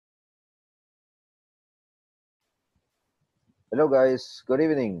Hello guys, good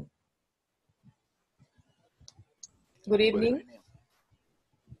evening. Good evening.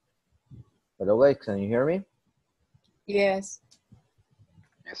 Hello guys, can you hear me? Yes.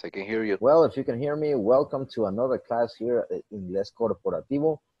 Yes, I can hear you. Well, if you can hear me, welcome to another class here at Ingles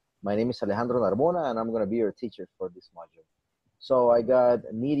Corporativo. My name is Alejandro Narbona and I'm going to be your teacher for this module. So I got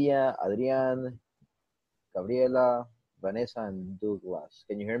Nidia, Adrian, Gabriela, Vanessa, and Douglas.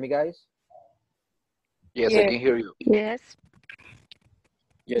 Can you hear me guys? Yes, Yeah. I can hear you. Yes.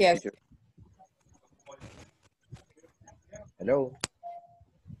 Yes. Teacher. Hello?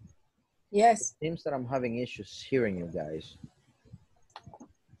 Yes. Seems that I'm having issues hearing you guys.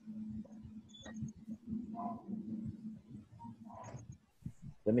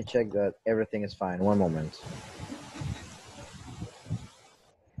 Let me check that everything is fine. One moment.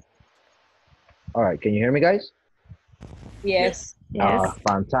 All right, can you hear me guys? Yes. Yes.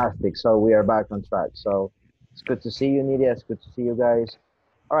 Fantastic. So we are back on track. So it's good to see you, Nidia. It's good to see you guys.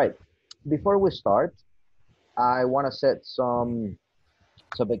 All right. Before we start, I want to set some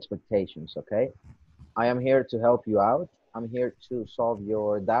expectations, okay? I am here to help you out. I'm here to solve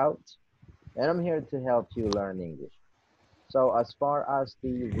your doubts, and I'm here to help you learn English. So as far as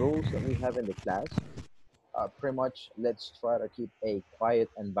the rules that we have in the class, pretty much let's try to keep a quiet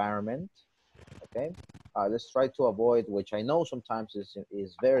environment, okay? Let's try to avoid, which I know sometimes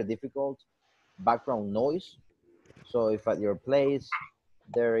is very difficult, background noise. So if at your place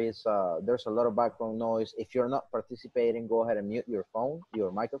there's a lot of background noise, if you're not participating, go ahead and mute your phone, your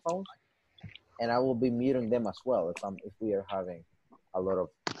microphones, and I will be muting them as well if we are having a lot of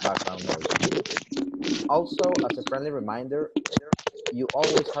background noise. Also, as a friendly reminder, you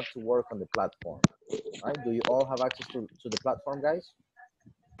always have to work on the platform, right? Do you all have access to the platform, guys?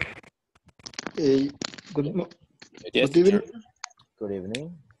 Good, Yes, good evening. Good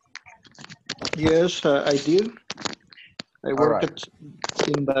evening. Yes, I did. I All worked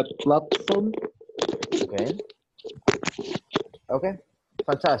right. in that platform. Okay. Okay.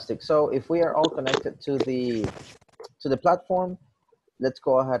 Fantastic. So if we are all connected to the platform, let's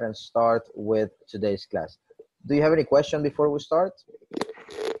go ahead and start with today's class. Do you have any question before we start?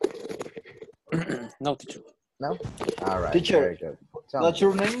 No, teacher. No? All right. Teacher, Very good. Tell What's me.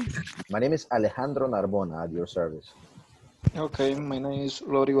 your name? My name is Alejandro Narbona, at your service. Okay, my name is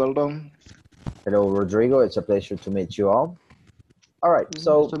Rodrigo Aldon. Hello, Rodrigo. It's a pleasure to meet you all. All right.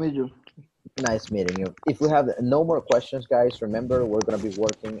 So Nice to meet you. nice meeting you. If we have no more questions, guys, remember we're going to be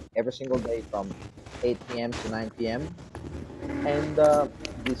working every single day from 8 p.m. to 9 p.m. And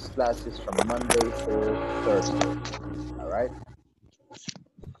this class is from Monday through Thursday. All right.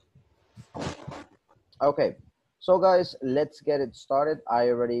 Okay. So guys, let's get it started. I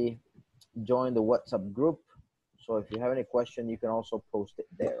already joined the WhatsApp group. So if you have any question, you can also post it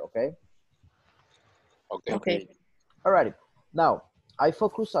there. Okay. Okay. All righty. Now, I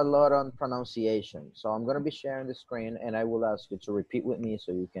focus a lot on pronunciation. So I'm going to be sharing the screen and I will ask you to repeat with me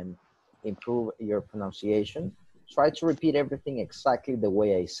so you can improve your pronunciation. Try to repeat everything exactly the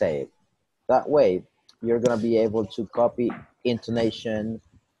way I say it. That way, you're going to be able to copy intonation.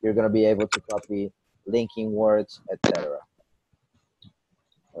 You're going to be able to copy linking words, etc.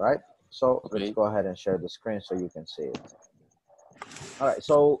 All right. So let's go ahead and share the screen so you can see it. All right.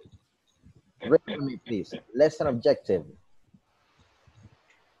 So read for me, please. Lesson objective.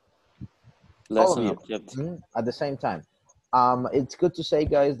 Lesson objective. At the same time. It's good to say,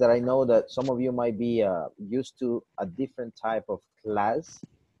 guys, that I know that some of you might be used to a different type of class,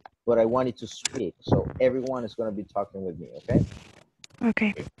 but I wanted to speak. So everyone is going to be talking with me, okay?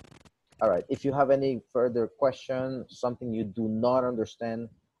 Okay. All right. If you have any further question, something you do not understand,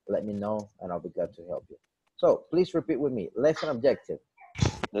 let me know and I'll be glad to help you. So please repeat with me. Lesson objective.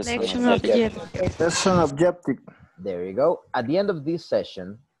 Lesson objective. Lesson objective. There you go. At the end of this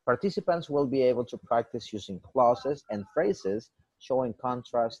session, participants will be able to practice using clauses and phrases showing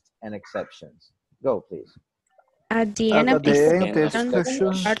contrast and exceptions. Go, please. At the end of At the this end of this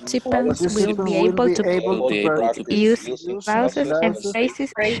session, session, participants will be able to practice use using clauses and clauses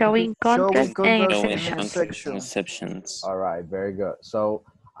phrases showing contrast and exceptions. Exceptions. All right, very good. So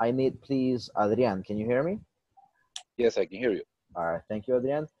I need, please, Adrian, can you hear me? Yes, I can hear you. All right, thank you,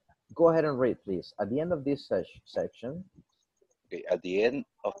 Adrian. Go ahead and read, please. At the end of this section. Okay, at the end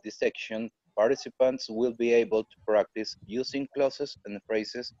of this section, participants will be able to practice using clauses and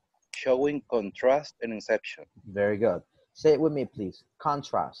phrases showing contrast and exception. Very good. Say it with me, please.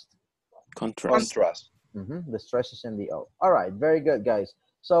 Contrast. Contrast. The stress is in the O. All right, very good, guys.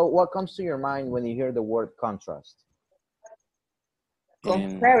 So what comes to your mind when you hear the word contrast?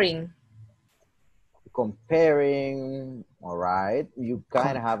 Comparing. Comparing, all right. You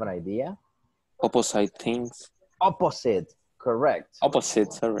kind of have an idea. Opposite things. Opposite, Correct.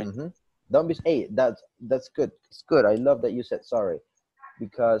 Opposite, sorry. Don't be, hey, that's good. It's good. I love that you said sorry,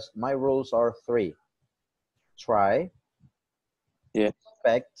 because my rules are 3. Try,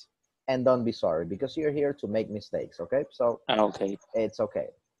 expect, and don't be sorry, because you're here to make mistakes, okay? So Okay. it's okay.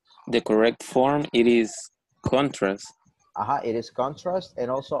 The correct form, it is contrast. It is contrast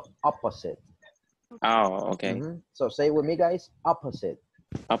and also opposite. Oh, okay. So say it with me, guys. Opposite.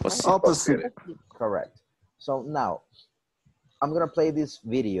 Opposite. Correct. So now I'm gonna play this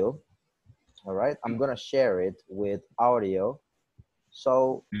video. All right, I'm gonna share it with audio,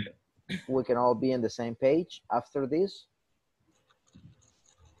 so we can all be in the same page. After this,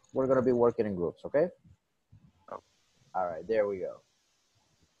 we're gonna be working in groups, okay? All right, there we go.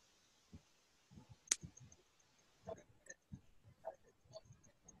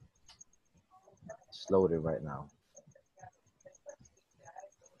 It's loaded right now.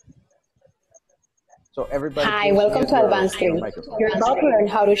 So everybody, hi, welcome to Advanced 3. You're about to learn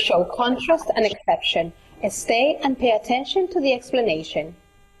how to show contrast and exception. Stay and pay attention to the explanation.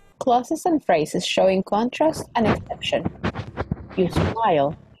 Clauses and phrases showing contrast and exception. Use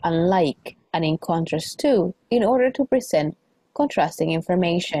while, unlike, and in contrast to in order to present contrasting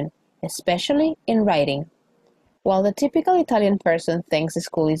information, especially in writing. While the typical Italian person thinks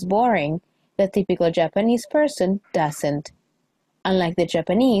school is boring, the typical Japanese person doesn't. Unlike the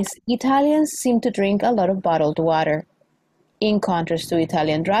Japanese, Italians seem to drink a lot of bottled water. In contrast to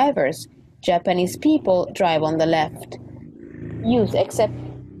Italian drivers, Japanese people drive on the left. Use except.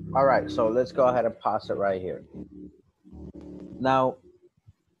 All right, so let's go ahead and pause it right here. Now,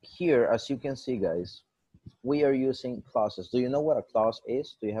 here, as you can see, guys, we are using clauses. Do you know what a clause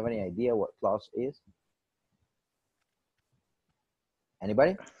is? Do you have any idea what clause is?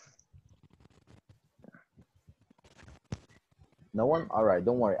 Anybody? No one? All right,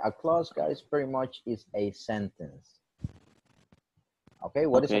 don't worry. A clause, guys, pretty much is a sentence. Okay,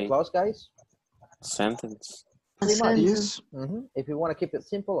 what is a clause, guys? Sentence. Pretty much. Is If you want to keep it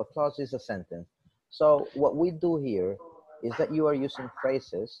simple, a clause is a sentence. So what we do here is that you are using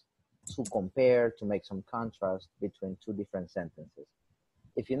phrases to compare, to make some contrast between 2 different sentences.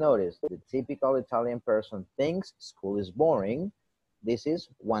 If you notice, the typical Italian person thinks school is boring. This is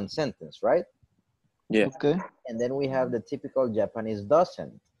 1 sentence, right? Yeah. okay. And then we have the typical Japanese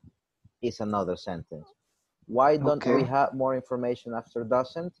doesn't, is another sentence. Why don't we have more information after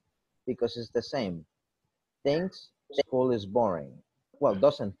doesn't? Because it's the same. Thinks school is boring. Well,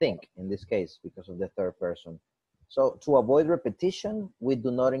 doesn't think in this case because of the 3rd person. So to avoid repetition, we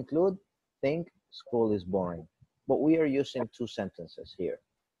do not include think school is boring. But we are using 2 sentences here.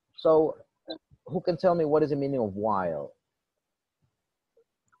 So who can tell me what is the meaning of while?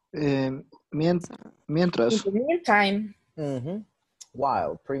 Mientras. In the meantime.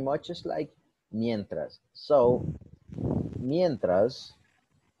 While, pretty much is like mientras. So, mientras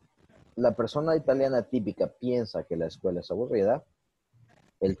la persona italiana típica piensa que la escuela es aburrida,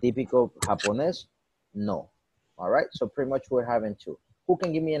 el típico japonés, no. All right, so pretty much we're having 2. Who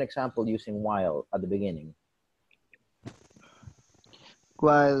can give me an example using while at the beginning?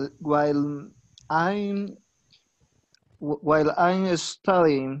 While I'm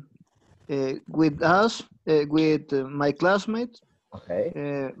studying with my classmates,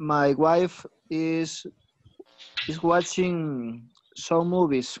 my wife is watching some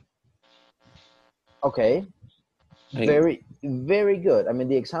movies. Okay, very good. I mean,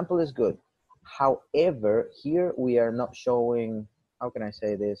 the example is good. However, here we are not showing, how can I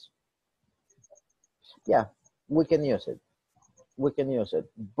say this? Yeah, we can use it. We can use it,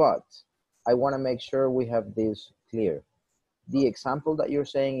 but I want to make sure we have this clear. The example that you're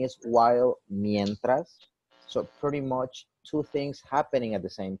saying is while, mientras. So pretty much 2 things happening at the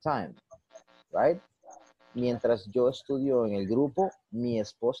same time, right? Mientras yo estudio en el grupo, mi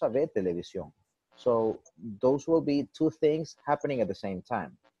esposa ve televisión. So those will be 2 things happening at the same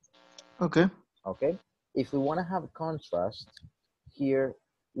time. Okay. Okay. If we want to have contrast here,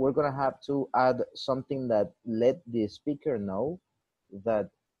 we're going to have to add something that let the speaker know that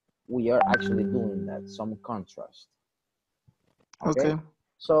we are actually doing that, some contrast. Okay.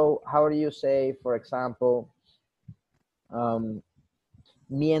 So how do you say, for example,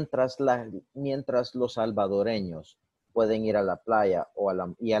 mientras los salvadoreños pueden ir a la playa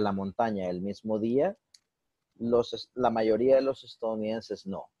y a la montaña el mismo día, la mayoría de los estadounidenses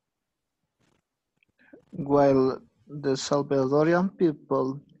no. While the Salvadorian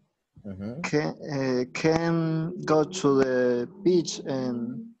people can go to the beach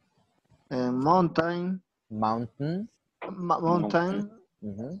and mountain. The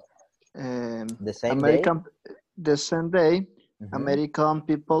same day. The same day, American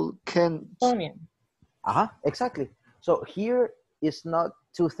people can. Exactly. So here is not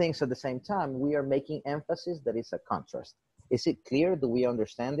two things at the same time. We are making emphasis that it's a contrast. Is it clear? Do we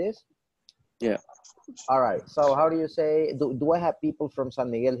understand this? Yeah. All right. So how do you say, do I have people from San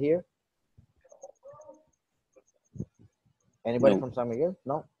Miguel here? Anybody from San Miguel?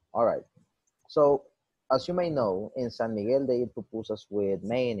 No? All right. So as you may know, in San Miguel, they eat pupusas with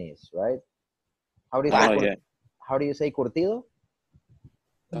mayonnaise, right? How do you say, how do you say curtido?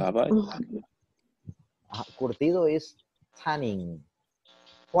 Curtido is tanning.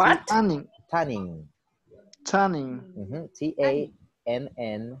 What? Tanning. Tanning. Tanning. T-A-N-N-I-N-G.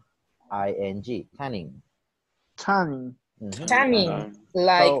 Tanning. Tanning. Tanning.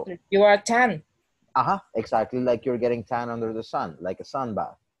 Like so, you are tan. Exactly, like you're getting tan under the sun, like a sun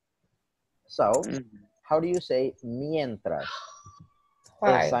bath. So, how do you say mientras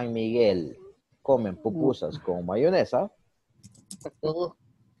en San Miguel comen pupusas con mayonesa?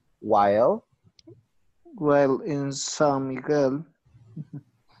 While in San Miguel.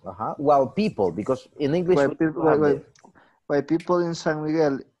 While people, because in English while people in San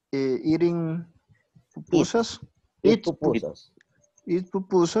Miguel eating pupusas. Eat pupusas. Eat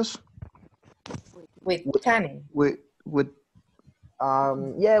pupusas. With tanning. With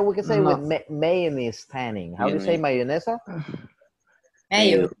yeah, we can say with mayonnaise tanning. How do you say mayonesa?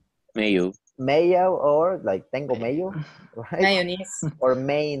 Mayo. Mayo. Mayo, or like tengo mayo, right? Mayonnaise. Or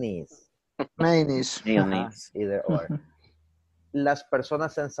mayonnaise. Mayonnaise. Either or. Las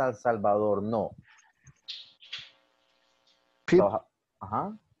personas en San Salvador no.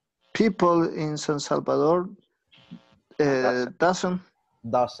 People in San Salvador doesn't.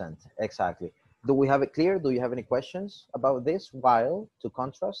 Exactly. Do we have it clear? Do you have any questions about this? While to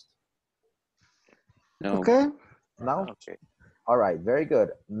contrast? No. Okay. No? Okay. All right, very good.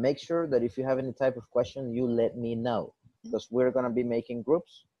 Make sure that if you have any type of question, you let me know, because we're going to be making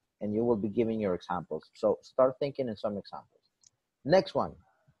groups and you will be giving your examples. So start thinking in some examples. Next one.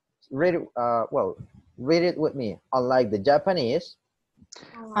 Read it, read it with me. Unlike the Japanese,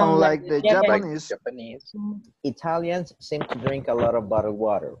 Italians seem to drink a lot of bottled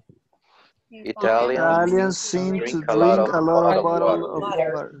water. Italians seem to drink a lot of bottled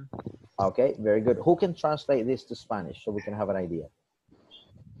water. Okay, very good. Who can translate this to Spanish so we can have an idea?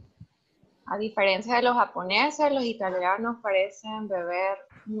 A diferencia de los japoneses, los italianos parecen beber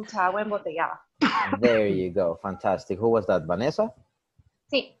mucha agua embotellada. There you go. Fantastic. Who was that? Vanessa?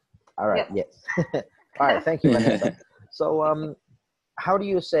 Sí. All right. Yes. All right. Thank you, Vanessa. So, how do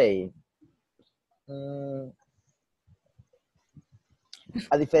you say?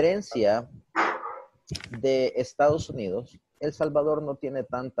 A diferencia de Estados Unidos, El Salvador no tiene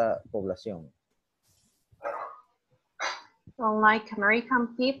tanta población. Unlike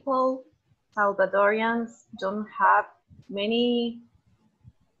American people, Salvadorians don't have many.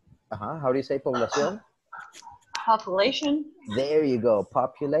 How do you say población? Population. There you go,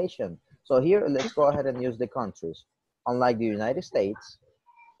 population. So here, let's go ahead and use the countries. Unlike the United States,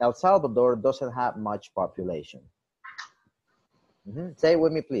 El Salvador doesn't have much population. Say it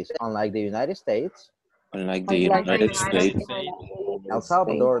with me, please. Unlike the United States, United States, El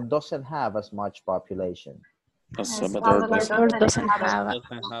Salvador doesn't have as much population. El Salvador doesn't have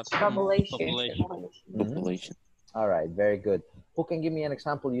population. Population. All right, very good. Who can give me an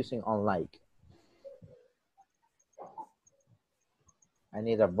example using unlike? I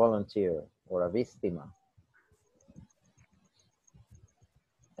need a volunteer or a víctima.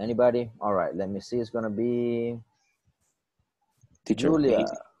 Anybody? All right, let me see. It's going to be Teacher Julia. Paige.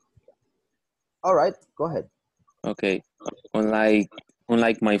 All right, go ahead. Okay.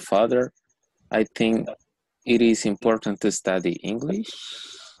 Unlike my father, I think it is important to study English.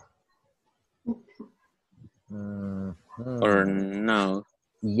 Or no?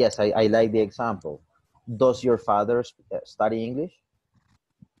 Yes, I like the example. Does your father study English?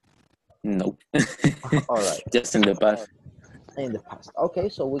 No. All right. Just in the past. In the past. Okay,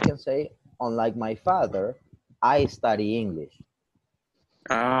 so we can say, unlike my father, I study English.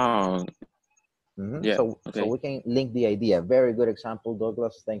 Oh. Yeah, so we can link the idea. Very good example,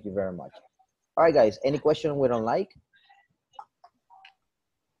 Douglas. Thank you very much. All right, guys. Any question we don't like?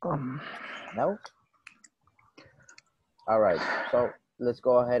 No? All right. So let's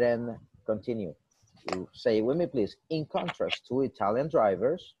go ahead and continue. Say it with me, please. In contrast to Italian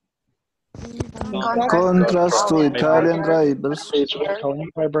drivers. Contrast to Italian drivers.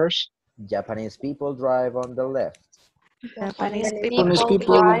 Japanese people drive on the left. Japanese people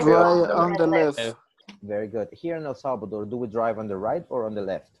drive on the left. Very good. Here in El Salvador, do we drive on the right or on the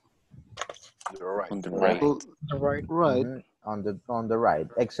left? On the right. Right. On the right.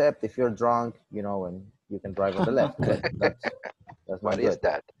 Except if you're drunk, you know, and you can drive on the left. But that's not what good. Is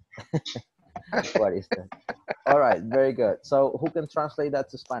that? What is that? All right, very good. So who can translate that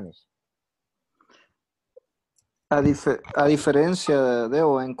to Spanish? A diferencia de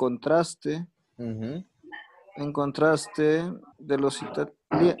o en contraste, Mm-hmm. en contraste de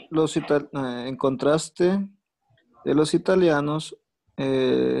en contraste de los italianos,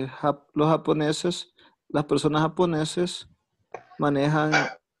 los japoneses, las personas japoneses manejan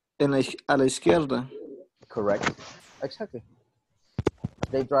a la izquierda. Correct. Exactly.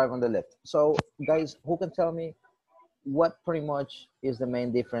 They drive on the left. So guys, who can tell me what pretty much is the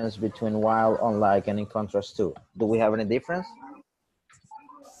main difference between while, unlike, and in contrast to? Do we have any difference?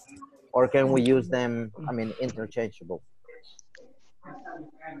 Or can we use them, I mean, interchangeable?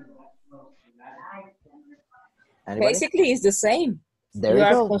 Anybody? Basically, it's the same. There You you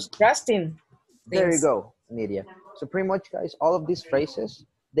are go. contrasting There you things. go, Nidia. So pretty much, guys, all of these phrases,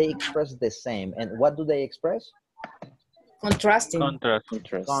 they express the same. And what do they express? Contrasting.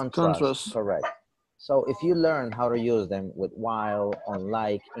 Contrast. Correct. So if you learn how to use them with while,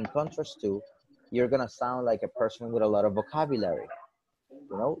 unlike, in contrast to, you're gonna sound like a person with a lot of vocabulary.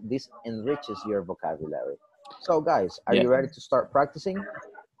 You know, this enriches your vocabulary. So guys, are you ready to start practicing?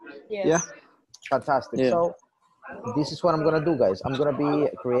 Yes. Yeah. Fantastic. Yeah. So this is what I'm gonna do, guys. I'm gonna be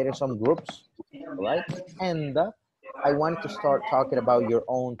creating some groups, right? And I want to start talking about your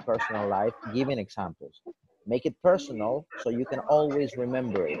own personal life, giving examples. Make it personal so you can always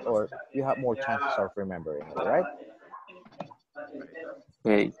remember it, or you have more chances of remembering it, all right?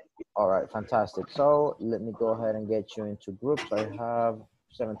 Okay. All right, fantastic. So let me go ahead and get you into groups. I have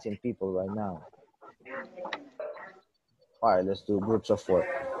 17 people right now. All right, let's do groups of 4.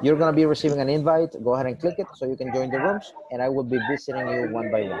 You're gonna be receiving an invite. Go ahead and click it so you can join the rooms, and I will be visiting you one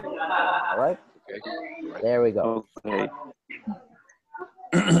by one. All right? Okay. There we go. Okay.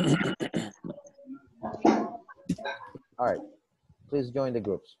 All right, please join the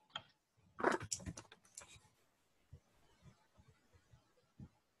groups.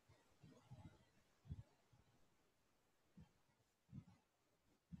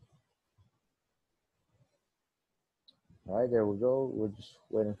 All right, there we go. We're just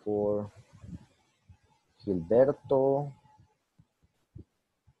waiting for Gilberto,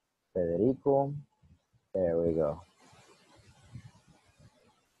 Federico. There we go.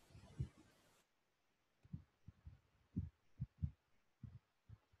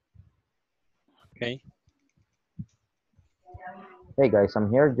 Okay. Hey guys, I'm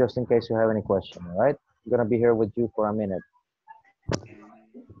here just in case you have any question, all right? I'm gonna be here with you for a minute. Okay.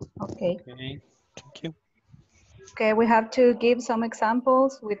 Okay. Thank you. Okay, we have to give some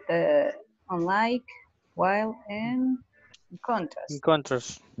examples with the unlike, while, and In contrast.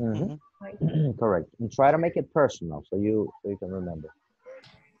 contrast. Mm-hmm. Right. Correct. And try to make it personal so you can remember.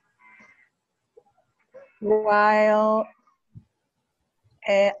 While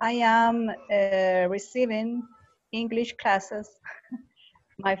I am receiving English classes,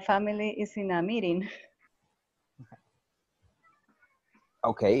 my family is in a meeting.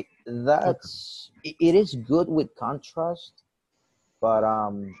 Okay, that's it is good with contrast, but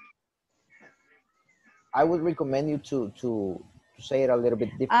I would recommend you to say it a little bit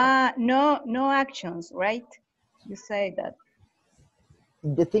different. No actions, right? You say that.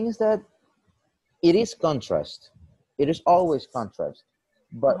 The thing is that it is contrast. It is always contrast,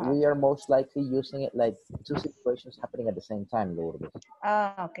 but we are most likely using it like two situations happening at the same time, Lourdes.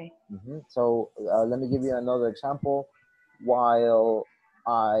 Okay. So let me give you another example. While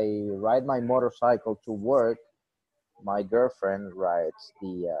I ride my motorcycle to work, my girlfriend rides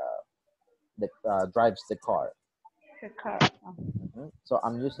drives the car. The car. So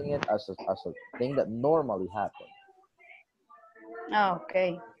I'm using it as a thing that normally happens.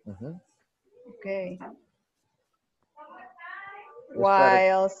 Okay. Okay. Let's try to-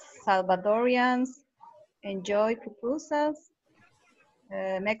 While Salvadorians enjoy pupusas,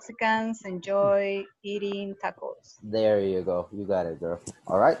 Mexicans enjoy eating tacos. There you go. You got it, girl.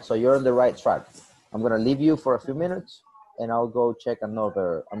 All right. So you're on the right track. I'm gonna leave you for a few minutes, and I'll go check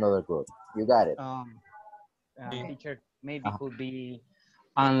another group. You got it. Teacher, maybe could be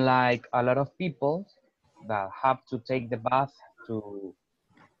unlike a lot of people that have to take the bus to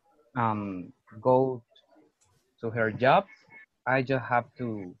go to her job. I just have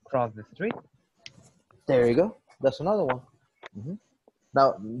to cross the street. There you go. That's another one.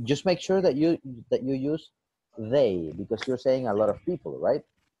 Now, just make sure that you use they, because you're saying a lot of people, right?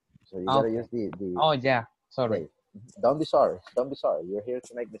 So you gotta use the. Oh yeah, sorry. They. Don't be sorry. Don't be sorry. You're here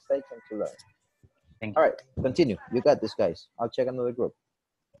to make mistakes and to learn. Thank you. All right, continue. You got this, guys. I'll check another group.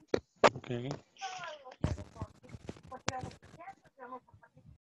 Okay.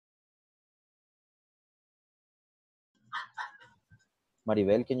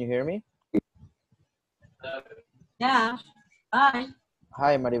 Maribel, can you hear me? Yeah. Hi.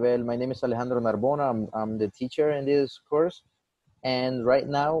 Hi, Maribel. My name is Alejandro Narbona. I'm the teacher in this course, and right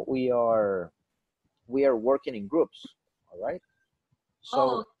now we are working in groups. All right. So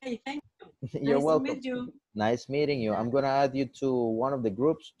Oh, okay. Thank you. you're Nice welcome. to meet you. Nice meeting you. I'm gonna add you to one of the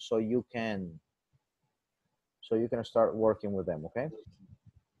groups so you can start working with them. Okay.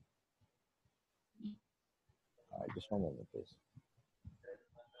 All right. Just one moment, please.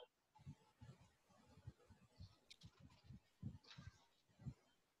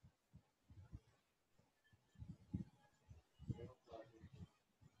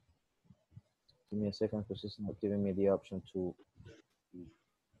 Give me a second because it's not giving me the option to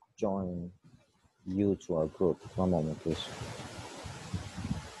join you to our group. One moment, please.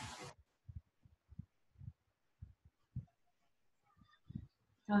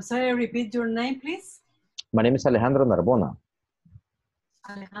 Can I repeat your name, please? My name is Alejandro Narbona.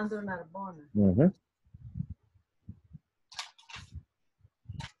 Alejandro Narbona. Mm-hmm.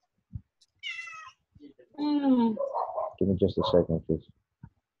 Give me just a second, please.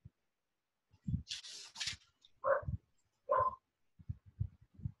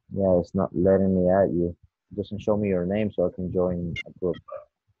 Yeah, it's not letting me add you. It doesn't show me your name so I can join a group.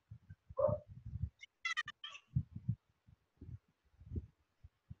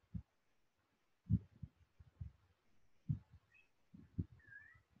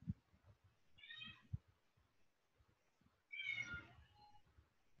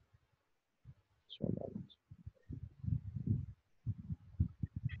 Just one moment.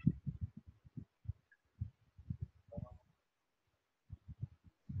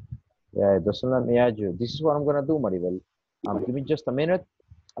 Yeah, it doesn't let me add you. This is what I'm gonna do, Maribel. Give me just a minute.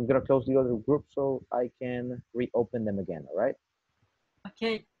 I'm gonna close the other group so I can reopen them again. All right?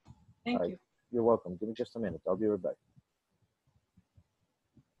 Okay. Thank you. You're welcome. Give me just a minute. I'll be right back.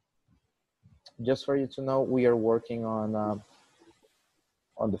 Just for you to know, we are working on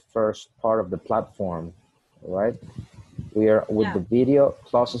the first part of the platform. All right? We are with the video,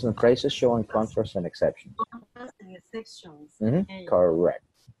 clauses and phrases showing contrast and exceptions. Sections. Mm-hmm. Correct.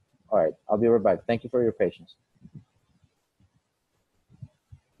 All right, I'll be right back. Thank you for your patience.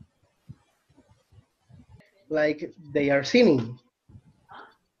 Like they are singing,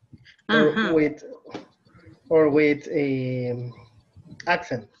 or with a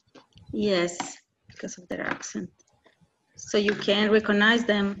accent. Yes, because of their accent. So you can recognize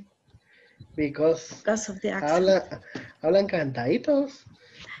them because of the accent. Hablan cantaditos.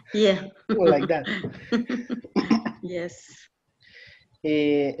 Yeah. Like that. Yes.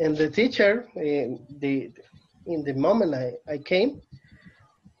 And the teacher, in the moment I came,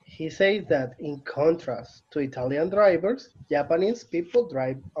 he says that in contrast to Italian drivers, Japanese people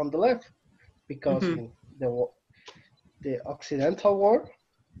drive on the left because in the Occidental world,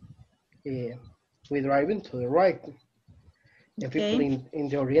 we driving to the right. And people in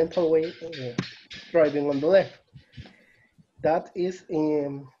the Oriental way driving on the left. That is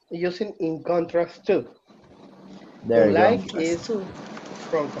using in contrast to. There you like go. is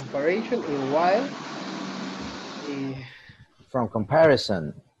from comparison in while. From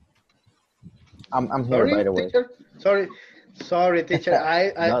comparison. I'm here, by the way. Teacher. Sorry, teacher.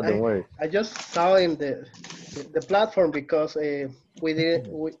 No, don't worry. I just saw in the platform because we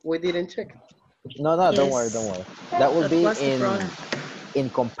didn't check. No, yes. Don't worry. That will be in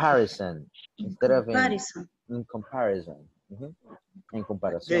comparison instead of in comparison. In comparison.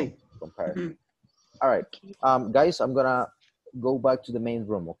 Okay. Comparison. All right, guys. I'm gonna go back to the main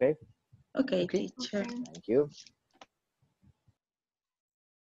room. Okay. Okay, teacher. Thank you.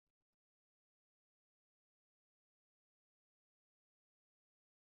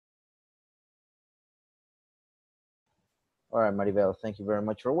 All right, Maribel, thank you very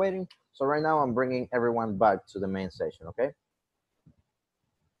much for waiting. So right now I'm bringing everyone back to the main session, okay?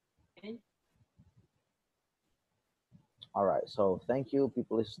 Okay. All right, so thank you.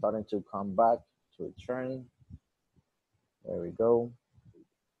 People is starting to come back to return. There we go.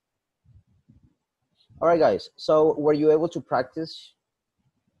 All right, guys. So were you able to practice?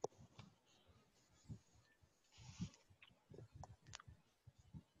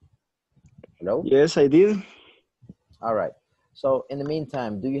 Hello? Yes, I did. All right. So in the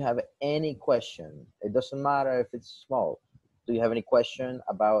meantime, do you have any question? It doesn't matter if it's small. Do you have any question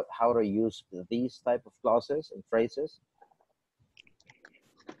about how to use these type of clauses and phrases?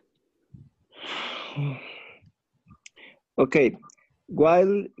 Okay.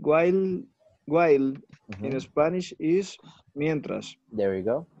 While in Spanish is mientras. There you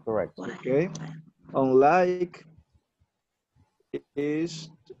go. Correct. Okay. Unlike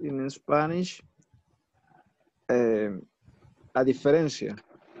is in Spanish a diferencia.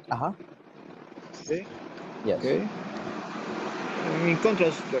 Ajá. Okay. Yes. Okay. In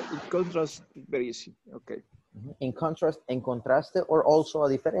contrast, very easy. Okay. In contrast, en contraste, or also a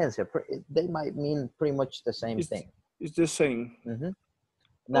diferencia. They might mean pretty much the same thing. It's the same.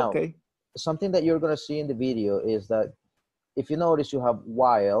 Now, okay. Something that you're going to see in the video is that if you notice, you have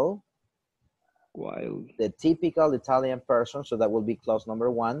while, the typical Italian person, so that will be clause number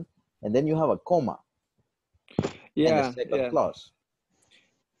 1, and then you have a comma in the second clause.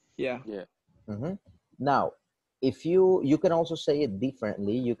 Yeah. Now, if you can also say it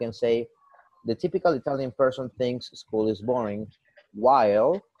differently. You can say the typical Italian person thinks school is boring,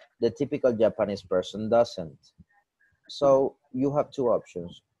 while the typical Japanese person doesn't. So you have two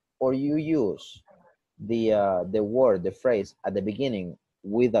options. Or you use the word, the phrase at the beginning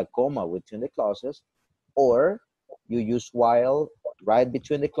with a comma between the clauses, or you use while right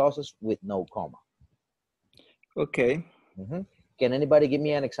between the clauses with no comma. Okay. Can anybody give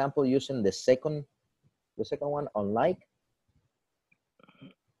me an example using the second one, unlike?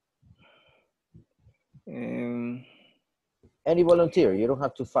 Any volunteer. You don't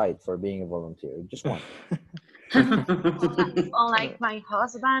have to fight for being a volunteer. Just one. Unlike my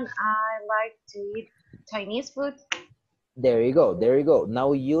husband, I like to eat Chinese food. There you go. There you go.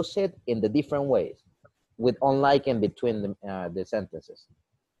 Now use it in the different ways with unlike in between the sentences.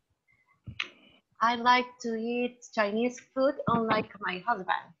 I like to eat Chinese food unlike my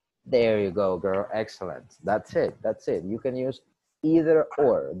husband. There you go, girl. Excellent. That's it. That's it. You can use either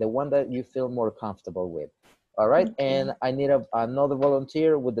or, the one that you feel more comfortable with. All right. Okay. And I need another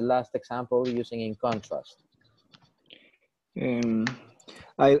volunteer with the last example using in contrast.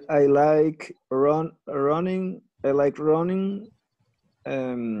 I like running. I like running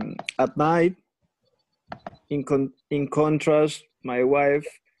at night. In contrast, my wife,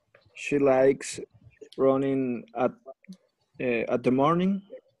 she likes running at the morning.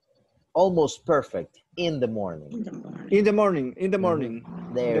 Almost perfect. In the morning. In the morning. In the morning.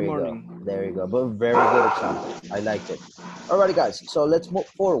 There you go. There you go. But very good example. I like it. All right, guys. So let's move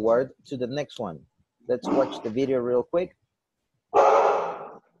forward to the next one. Let's watch the video real quick.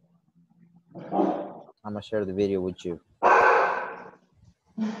 I'm gonna share the video with you.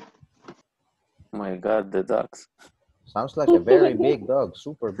 My God, the dogs. Sounds like a very big dog,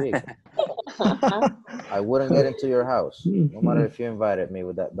 super big. I wouldn't get into your house, no matter if you invited me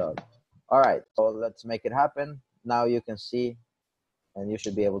with that dog. All right, so let's make it happen. Now you can see, and you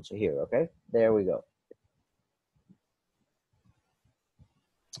should be able to hear, okay? There we go.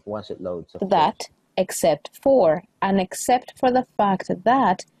 Once it loads. That, except for, and except for the fact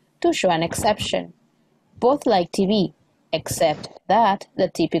that, to show an exception. Both like TV, except that the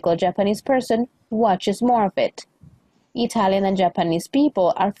typical Japanese person watches more of it. Italian and Japanese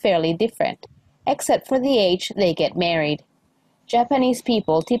people are fairly different, except for the age they get married. Japanese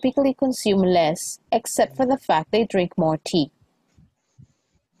people typically consume less, except for the fact they drink more tea.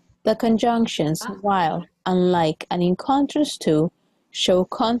 The conjunctions while, unlike, and in contrast to show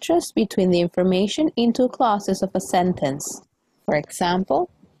contrast between the information in two clauses of a sentence. For example,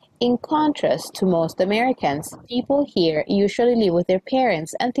 in contrast to most Americans, people here usually live with their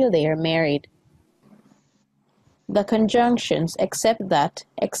parents until they are married. The conjunctions except that,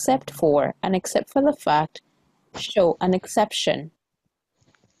 except for, and except for the fact show an exception.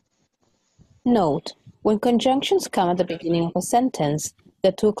 Note, when conjunctions come at the beginning of a sentence,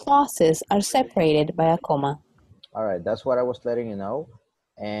 the two clauses are separated by a comma. All right, that's what I was letting you know.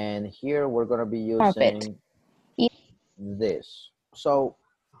 And here we're going to be using this. So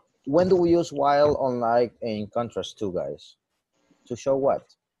when do we use while, unlike, and in contrast to, guys? To show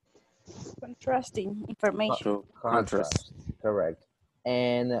what? Contrasting information. Contrast, correct.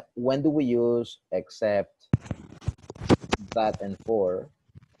 And when do we use except, that, and for,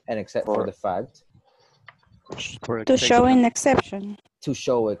 and except for the fact? To show an exception. To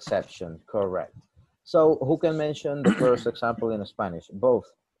show exception, correct. So who can mention the first example in Spanish?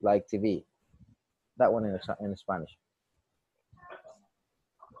 Both, like TV. That one in Spanish.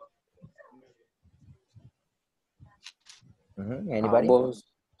 Anybody?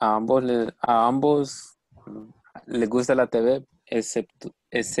 A ambos les gusta la TV,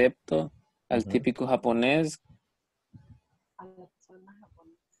 excepto al típico japonés.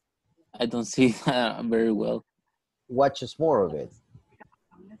 I don't see that very well. Watches more of it.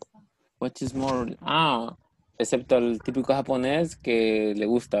 Watches more. Excepto al típico japonés que le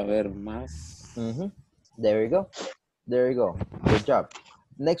gusta ver más. There you go. There you go. Good job.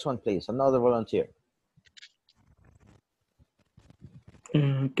 Next one, please. Another volunteer.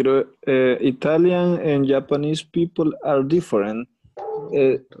 Italian and Japanese people are different,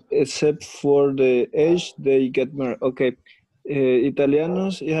 except for the age they get married. Okay.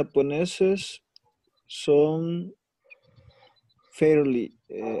 Italianos y japoneses some fairly,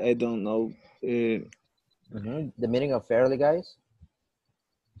 I don't know. The meaning of fairly, guys?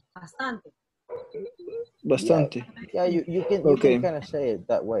 Bastante. Bastante. Yeah, you can kind of say it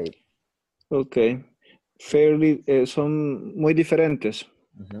that way. Okay. Fairly, son muy diferentes.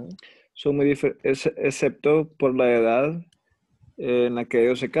 Son muy diferentes, excepto por la edad en la que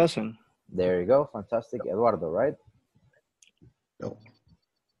ellos se casan. There you go. Fantastic. Eduardo, right? No.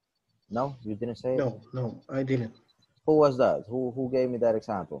 No, you didn't say it? No, I didn't. Who was that? Who gave me that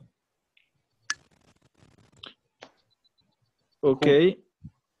example? Okay.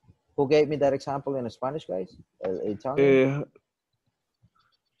 Who gave me that example in Spanish, guys? Italian?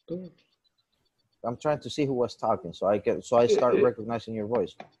 I'm trying to see who was talking, so I start recognizing your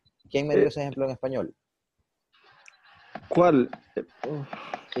voice. ¿Quién me dio ese ejemplo en español? ¿Cuál?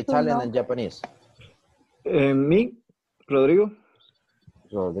 Italian and Japanese. Me, Rodrigo.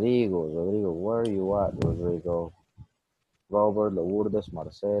 Rodrigo, where are you at, Rodrigo? Robert, Lourdes,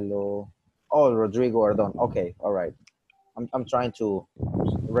 Marcelo. Oh, Rodrigo Ardon. Okay, all right. I'm trying to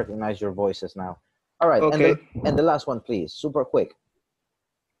recognize your voices now. All right, okay. And the last one, please, super quick.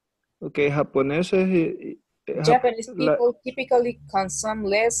 Okay, japoneses. Japanese people typically consume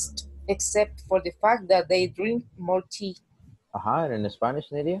less, except for the fact that they drink more tea. And in Spanish,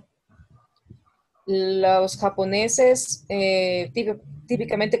 Nidia? Los japoneses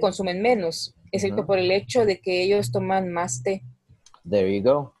típicamente consumen menos, excepto por el hecho de que ellos toman más té. There you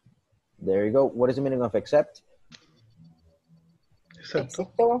go. What is the meaning of except?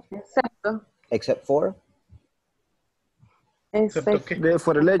 Excepto. Except for?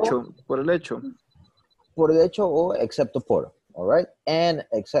 Por el hecho. Por el hecho o excepto por. All right. And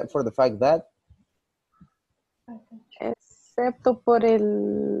except for the fact that? Excepto por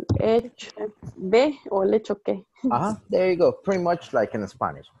el hecho de o el hecho que. There you go. Pretty much like in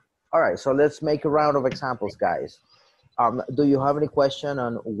Spanish. All right. So let's make a round of examples, guys. Do you have any question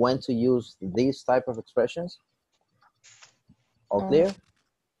on when to use these type of expressions? All clear?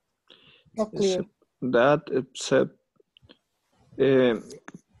 Not clear. That except. I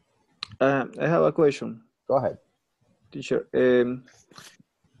have a question. Go ahead. Teacher,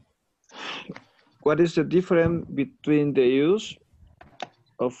 what is the difference between the use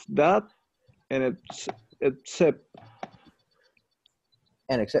of that and except?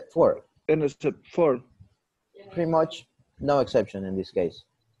 And except for? And except for. Pretty much no exception in this case.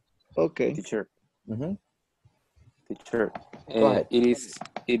 Okay. Teacher. Teacher, go ahead.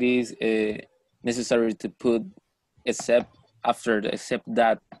 It is necessary to put except after the except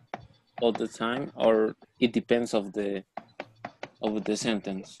that all the time, or it depends of the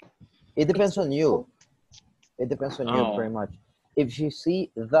sentence? It depends on you. It depends on you very much. If you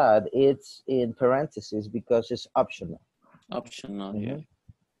see that, it's in parentheses because it's optional. Optional, yeah.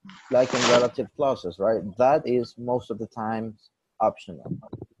 Like in relative clauses, right? That is most of the time optional.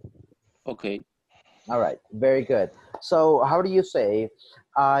 Okay. All right, very good. So how do you say,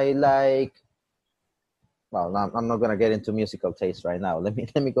 I like, well, I'm not gonna get into musical taste right now. Let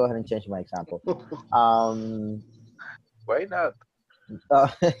me go ahead and change my example. Why not?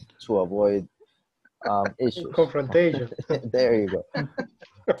 To avoid issues. Confrontation. There you go.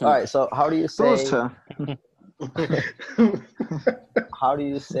 All right, so how do you say, how do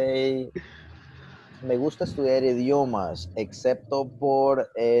you say, me gusta estudiar idiomas, excepto por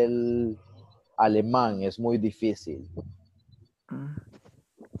el alemán, es muy difícil?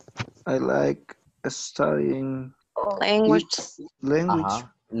 I like studying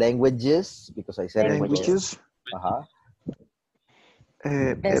languages, because I said languages.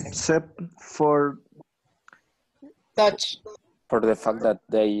 Except for Dutch. For the fact that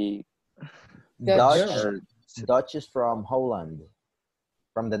they Dutch is from Holland,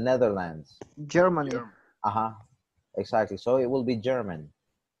 from the Netherlands. Germany. Exactly. So it will be German.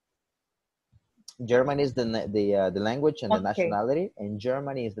 German is the language and the nationality, and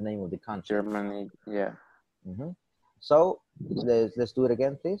Germany is the name of the country. Germany, yeah. So let's do it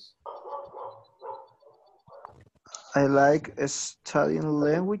again, please. I like studying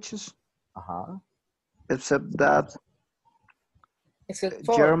languages. Except that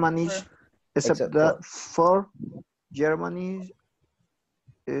Germany, except that for Germany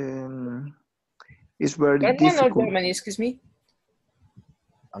is very difficult. Or Germany, excuse me.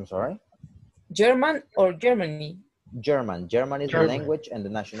 I'm sorry? German or Germany? German. German is the language and the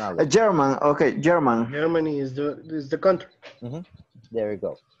nationality. German, okay, German. Germany is the country. There you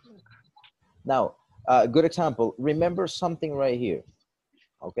go. Now, good example. Remember something right here,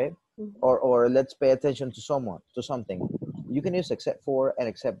 okay? Or let's pay attention to something. You can use except for and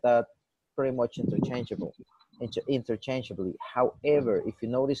except that, pretty much interchangeable. interchangeably. However, if you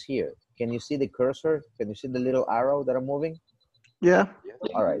notice here, can you see the cursor? Can you see the little arrow that I'm moving? Yeah.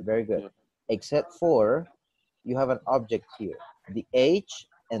 All right, very good. Except for you have an object here, the H,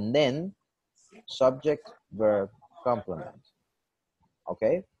 and then subject, verb, complement.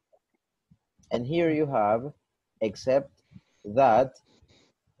 Okay? And here you have, except that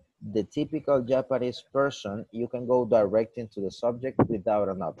the typical Japanese person, you can go direct into the subject without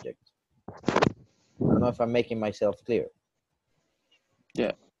an object. I don't know if I'm making myself clear.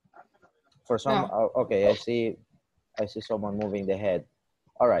 Yeah. For some, okay, I see someone moving the head.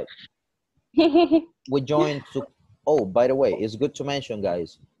 All right. We joined to, oh, by the way, it's good to mention,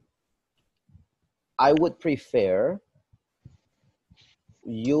 guys. I would prefer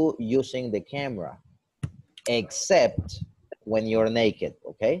you using the camera, except when you're naked,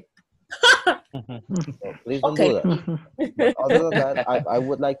 okay? So please don't do that. But other than that, I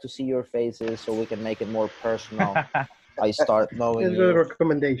would like to see your faces so we can make it more personal. I start knowing It's you. a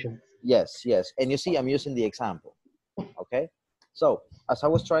recommendation. Yes, yes. And you see, I'm using the example, okay? So, as I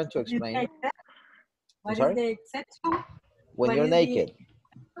was trying to explain. What is the exception? When you're naked.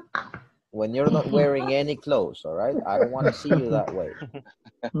 When you're not wearing any clothes, all right? I don't want to see you that way.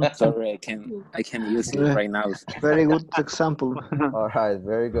 Sorry, I can use it right now. Very good example. All right,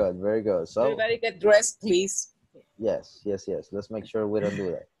 very good, very good. So everybody get dressed, please. Yes, yes, yes. Let's make sure we don't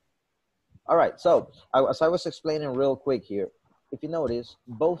do that. All right, so as I was explaining real quick here, if you notice,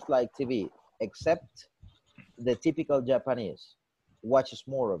 both like TV, except the typical Japanese watches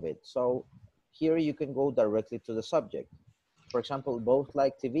more of it. So here you can go directly to the subject. For example, both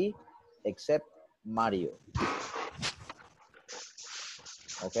like TV, except Mario.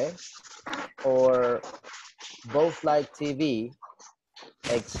 Okay? Or both like TV,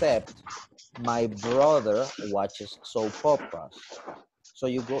 except my brother watches soap operas. So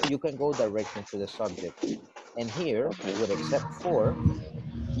you can go directly to the subject. And here, with except for,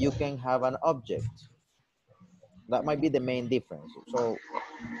 you can have an object. That might be the main difference. So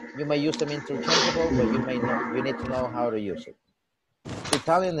you may use them interchangeable, but you need to know how to use it.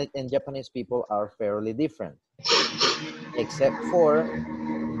 Italian and Japanese people are fairly different, except for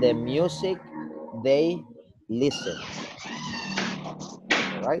the music they listen.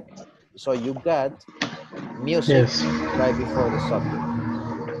 All right? So you got music right before the subject.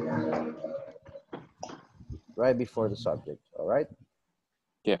 Right before the subject, all right?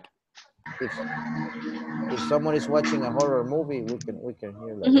 Yeah. If someone is watching a horror movie, we can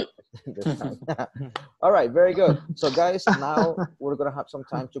hear like the sound. All right, very good. So guys, now we're gonna have some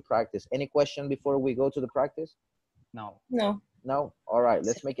time to practice. Any question before we go to the practice? No. No. No? All right,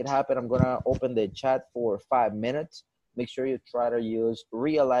 let's make it happen. I'm gonna open the chat for 5 minutes. Make sure you try to use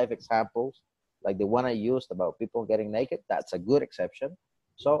real life examples, like the one I used about people getting naked. That's a good exception.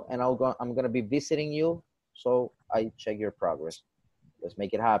 So, and I'm gonna be visiting you, so I check your progress. Let's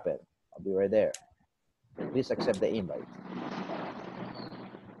make it happen. I'll be right there. Please accept the invite.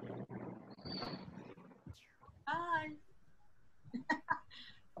 Hi.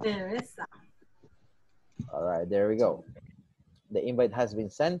 Teresa. All right, there we go. The invite has been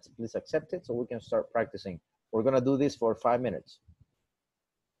sent. Please accept it so we can start practicing. We're gonna do this for 5 minutes.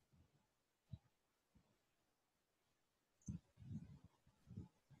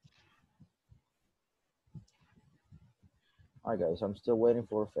 All right, guys, I'm still waiting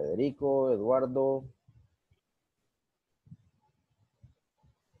for Federico, Eduardo.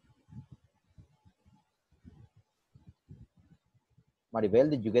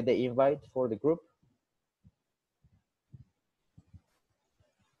 Maribel, did you get the invite for the group?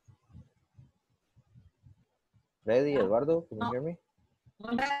 Freddy, Eduardo, can you hear me?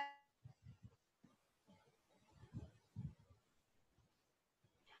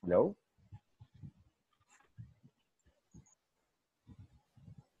 Hello?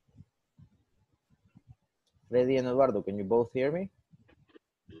 Freddy and Eduardo, can you both hear me?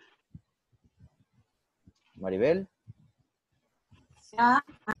 Maribel? Yeah,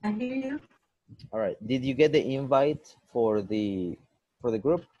 I hear you. All right. Did you get the invite for the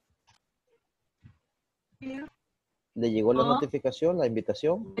group? ¿Le llegó la notificación, la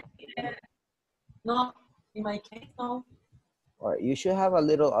invitación? No, in my case, no. All right. You should have a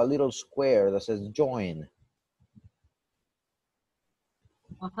little square that says join.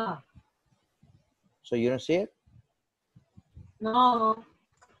 So you don't see it? No.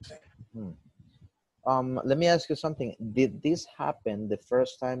 Let me ask you something. Did this happen the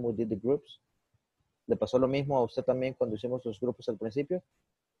first time we did the groups? ¿Le pasó lo mismo a usted también cuando hicimos los grupos al principio?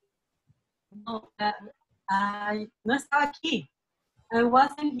 No, no estaba aquí. I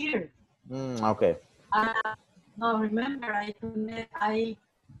wasn't here. Okay. No, remember, I connected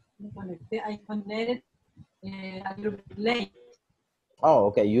a little bit late. Oh,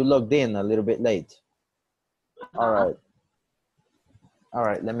 okay. You logged in a little bit late. All right. All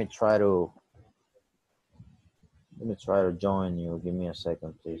right. Let me try to join you. Give me a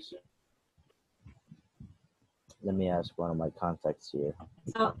second, please. Let me ask one of my contacts here.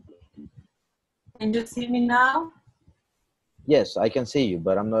 So, can you see me now? Yes, I can see you,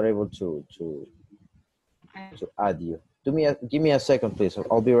 but I'm not able to add you. Give me a second, please.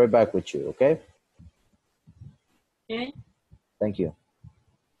 I'll be right back with you, okay? Okay. Thank you.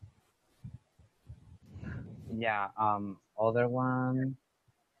 Yeah, other one.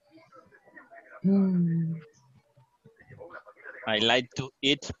 I like to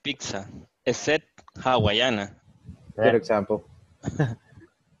eat pizza, except Hawaiiana. Good example.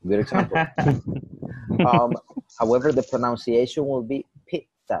 Good example. However, the pronunciation will be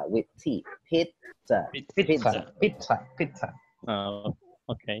pizza with T. Pizza. Pizza. Oh,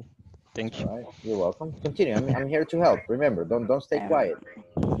 okay. Thank you. All right. You're welcome. Continue. I'm here to help. Remember, don't stay quiet.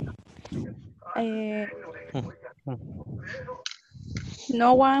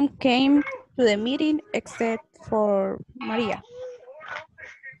 No one came to the meeting except for Maria.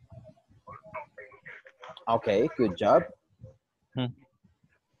 Okay, good job.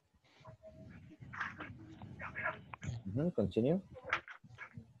 Continue.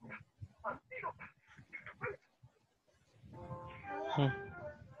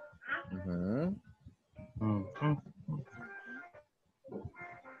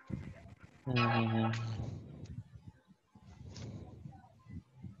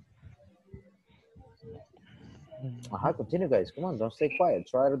 Continue, guys. Come on, don't stay quiet.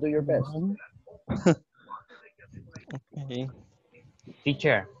 Try to do your best. Okay.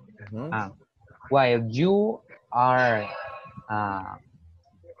 Teacher, while you are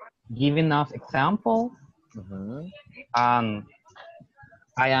giving us example,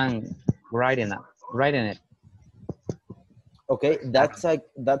 I am writing it. Okay, that's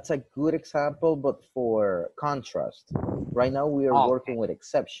a good example, but for contrast. Right now we are working with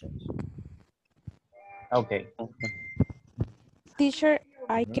exceptions. Okay. Teacher,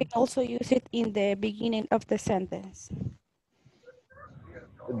 I can also use it in the beginning of the sentence.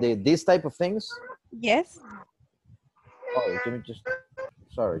 These type of things? Yes. Oh, let me just.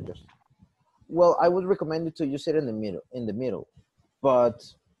 Well, I would recommend you to use it in the middle, but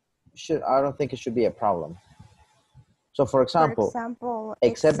I don't think it should be a problem. So, for example,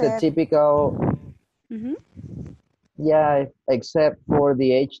 except the typical. Yeah, except for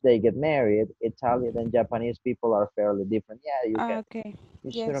the age they get married, Italian and Japanese people are fairly different. Yeah, you can. Okay.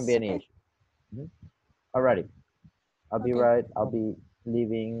 It shouldn't be any issue. Alrighty. I'll be right. I'll be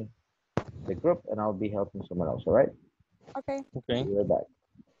leaving the group and I'll be helping someone else. All right. Okay. Okay. I'll be right back.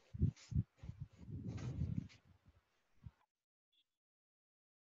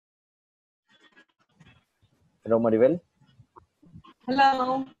 Hello, Maribel.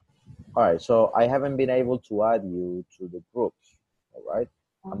 Hello. All right. So I haven't been able to add you to the groups. All right.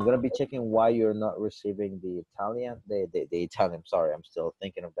 I'm gonna be checking why you're not receiving the Italian. Sorry, I'm still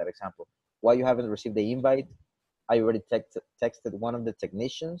thinking of that example. Why you haven't received the invite? I already texted one of the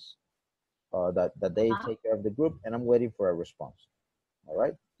technicians that they take care of the group, and I'm waiting for a response. All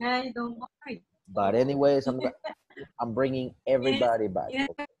right. Hey, don't worry. But anyways, I'm bringing everybody back. It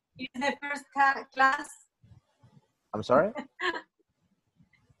is the first class. I'm sorry.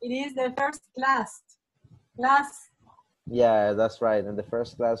 It is the first class. Yeah, that's right. In the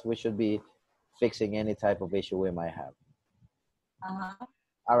first class, we should be fixing any type of issue we might have.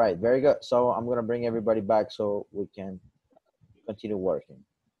 All right, very good. So I'm gonna bring everybody back so we can continue working.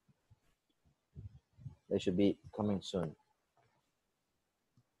 They should be coming soon.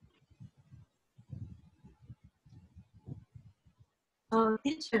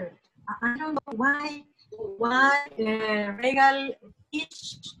 Teacher, I don't know why Regal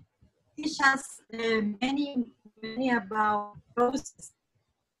teach us many about process.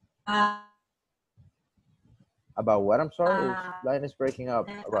 About what? I'm sorry, line is breaking up.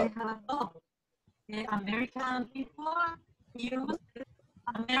 I have a thought. American people use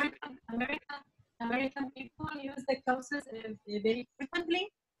American people use the clauses very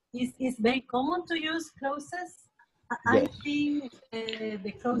frequently. It's very common to use clauses. I think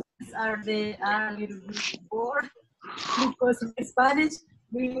the clauses are a little bit bored because in Spanish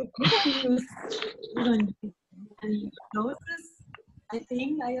we don't use any clauses. I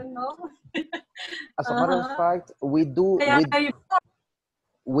think, I don't know. As a matter of fact, we do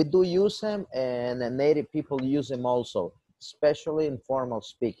use them, and native people use them also, especially in formal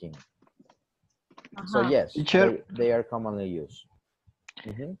speaking. So yes, Teacher, they are commonly used.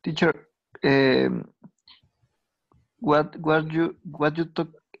 Teacher, what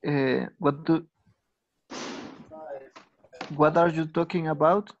What are you talking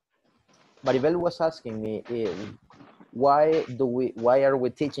about? Maribel was asking me why are we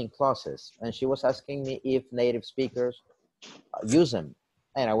teaching clauses? And she was asking me if native speakers use them.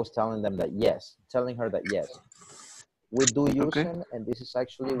 And I was telling them that yes, telling her that yes, we do use them. And this is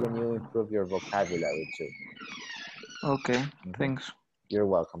actually when you improve your vocabulary too. Okay, thanks. You're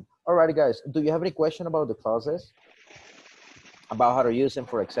welcome. Alrighty, guys, do you have any question about the clauses? About how to use them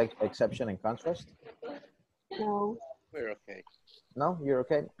for exception and contrast? No. We're okay. No, you're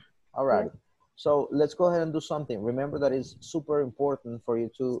okay? Alrighty. Yeah. So let's go ahead and do something. Remember that it's super important for you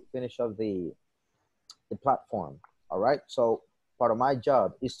to finish up the platform. All right. So part of my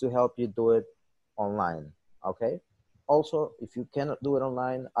job is to help you do it online. Okay. Also, if you cannot do it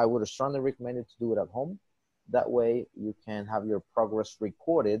online, I would strongly recommend you to do it at home. That way you can have your progress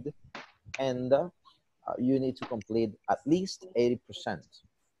recorded, and you need to complete at least 80%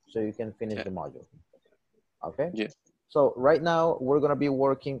 so you can finish the module. Okay. Yeah. So right now we're going to be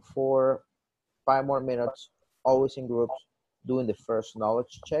working for 5 more minutes, always in groups, doing the first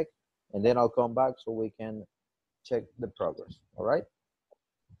knowledge check, and then I'll come back so we can check the progress. All right.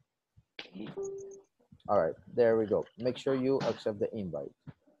 All right, there we go. Make sure you accept the invite.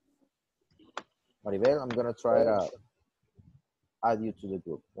 Maribel, I'm going to try to add you to the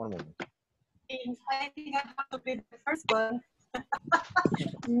group. One moment. I think I have to be the first one.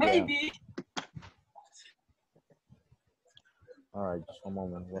 Maybe. Yeah. All right, just one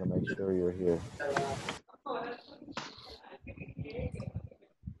moment. I want to make sure you're here.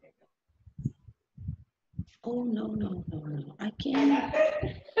 Oh, no. I can't.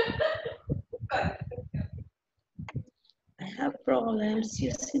 I have problems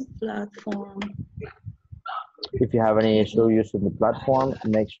using platform. If you have any issue using the platform,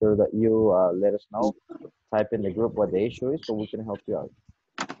 make sure that you let us know. Type in the group what the issue is so we can help you out.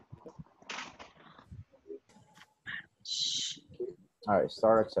 All right,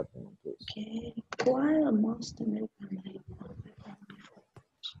 start accepting them, please. Okay. While most American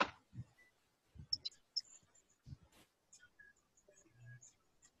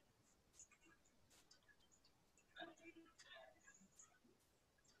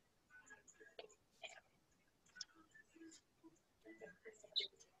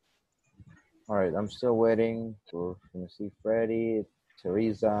All right, I'm still waiting for, let me see, Freddie,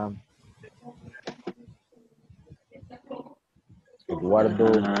 Teresa, Eduardo.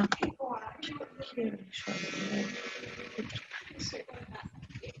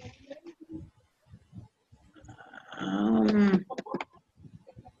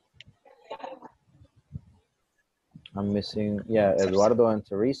 I'm missing, yeah, Eduardo and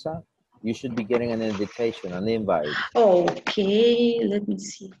Teresa. You should be getting an invitation, an invite. Okay, let me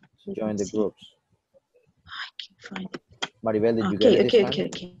see. To join the groups. I can't find it. Maribel, did you get it this time?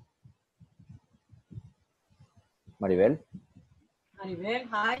 Okay. Maribel? Maribel,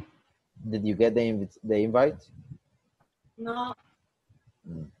 hi. Did you get the invite? No.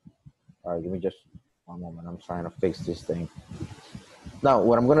 All right, give me just one moment. I'm trying to fix this thing. Now,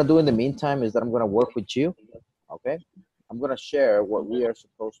 what I'm going to do in the meantime is that I'm going to work with you, okay? I'm going to share what we are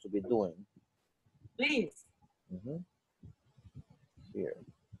supposed to be doing. Please. Here.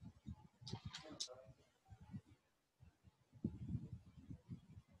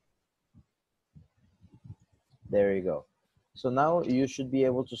 There you go. So now you should be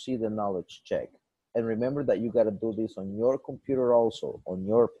able to see the knowledge check. And remember that you got to do this on your computer also, on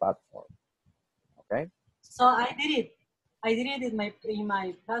your platform. Okay? So I did it. I did it in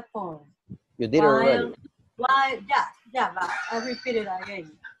my platform. You did it already? Yeah, but I repeat it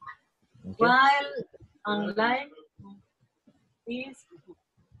again. Okay. While unlike this,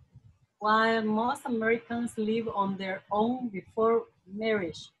 while most Americans live on their own before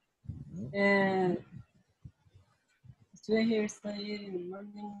marriage, students here study in the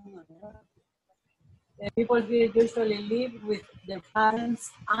morning. People here usually live with their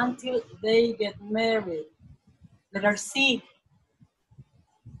parents until they get married. Letter C.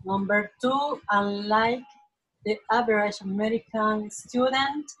 Number 2, unlike the average American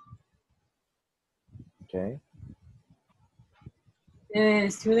student, okay.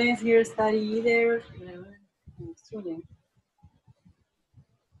 Students here study either student.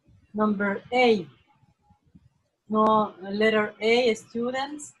 Number A. No, letter A,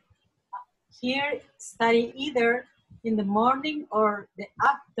 students here study either in the morning or the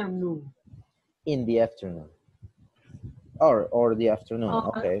afternoon. In the afternoon. Or the afternoon,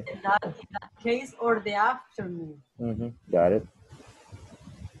 okay. In that case, or the afternoon. Got it.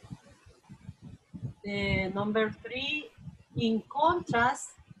 Number 3, in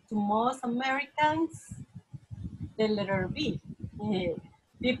contrast to most Americans, the letter B.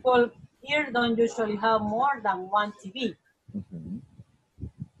 People here don't usually have more than one TV.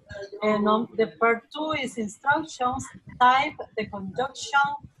 And the part 2 is instructions. Type the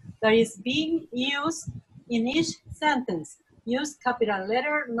conjunction that is being used in each sentence. Use capital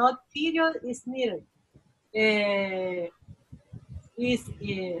letter, not period is needed.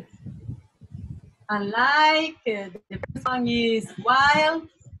 Unlike, the first one is while,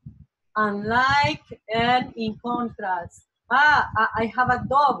 unlike, and in contrast. I have a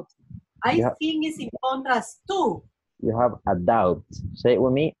doubt. I think it's in contrast too. You have a doubt. Say it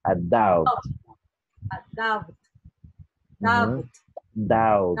with me, a doubt. A doubt. Doubt.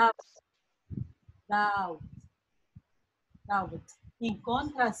 Doubt. Doubt. Doubt. In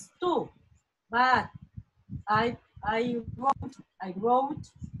contrast too. But I wrote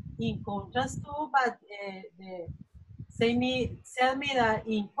in contrast to, but tell me that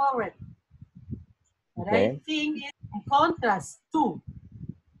incorrect. But okay. I think it's in contrast to.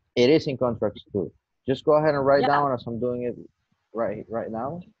 It is in contrast to. Just go ahead and write down as I'm doing it right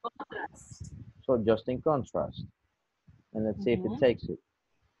now. So just in contrast. And let's see if it takes it.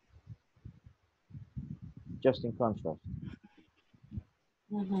 Just in contrast.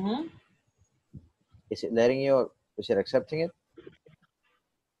 Is it letting you, is it accepting it?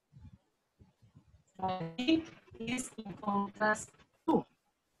 I think it's in contrast to.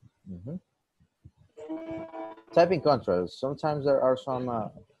 Type in contrast. Sometimes there are some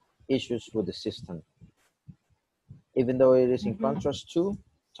issues with the system. Even though it is in contrast to,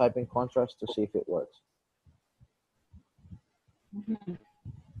 type in contrast to see if it works.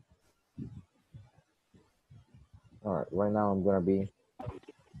 All right, right now I'm gonna be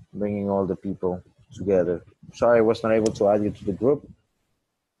bringing all the people together. Sorry I was not able to add you to the group,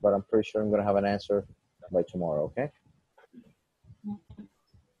 but I'm pretty sure I'm gonna have an answer by tomorrow, okay?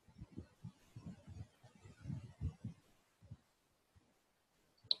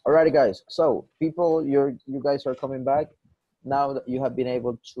 Alrighty guys, so people, you guys are coming back. Now that you have been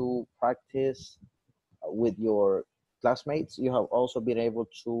able to practice with your classmates, you have also been able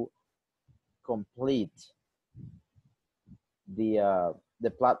to complete the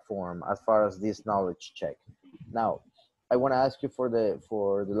platform as far as this knowledge check. Now, I want to ask you for the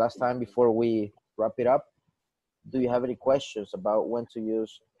last time before we wrap it up. Do you have any questions about when to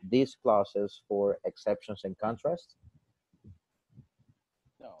use these clauses for exceptions and contrasts?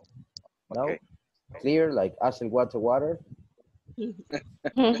 No. No? Okay. Clear, like as el water, water?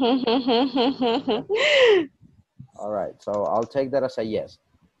 All right, so I'll take that as a yes.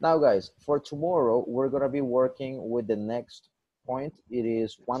 Now, guys, for tomorrow, we're going to be working with the next point. It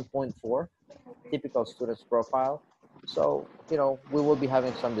is 1.4, typical student's profile. So, you know, we will be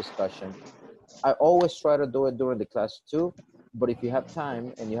having some discussion. I always try to do it during the class too, but if you have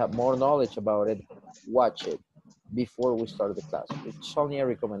time and you have more knowledge about it, watch it before we start the class. It's only a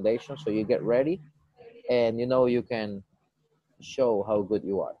recommendation, so you get ready and you know you can show how good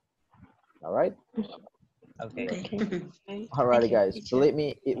you are. All right? Okay. All righty, guys. Believe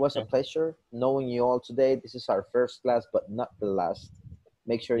me, it was a pleasure knowing you all today. This is our first class, but not the last.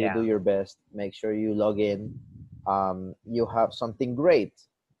 Make sure you do your best. Make sure you log in. You have something great,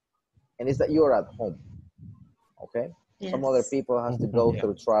 and it's that you're at home. Okay? Yes. Some other people have to go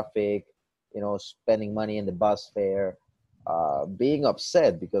through traffic, you know, spending money in the bus fare, being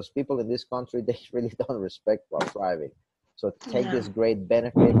upset because people in this country, they really don't respect while driving. So take this great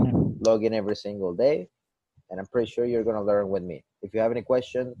benefit, log in every single day, and I'm pretty sure you're going to learn with me. If you have any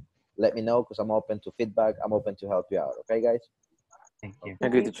question, let me know because I'm open to feedback. I'm open to help you out. Okay, guys? Thank you.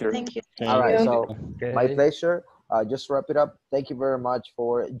 Thank you, teacher. Thank you. All right, so my Okay. pleasure. Just to wrap it up, thank you very much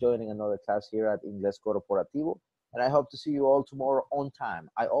for joining another class here at Ingles Corporativo. And I hope to see you all tomorrow on time.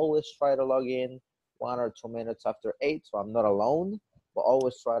 I always try to log in 1 or 2 minutes after 8, so I'm not alone, but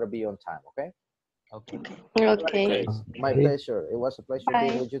always try to be on time, okay? Okay. Okay. My pleasure. It was a pleasure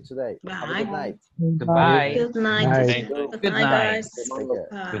being with you today. Have a good Bye. night. Goodbye. Good night. Bye. teacher. Good Good night, night. guys. Take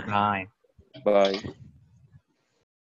care. Good night. Bye.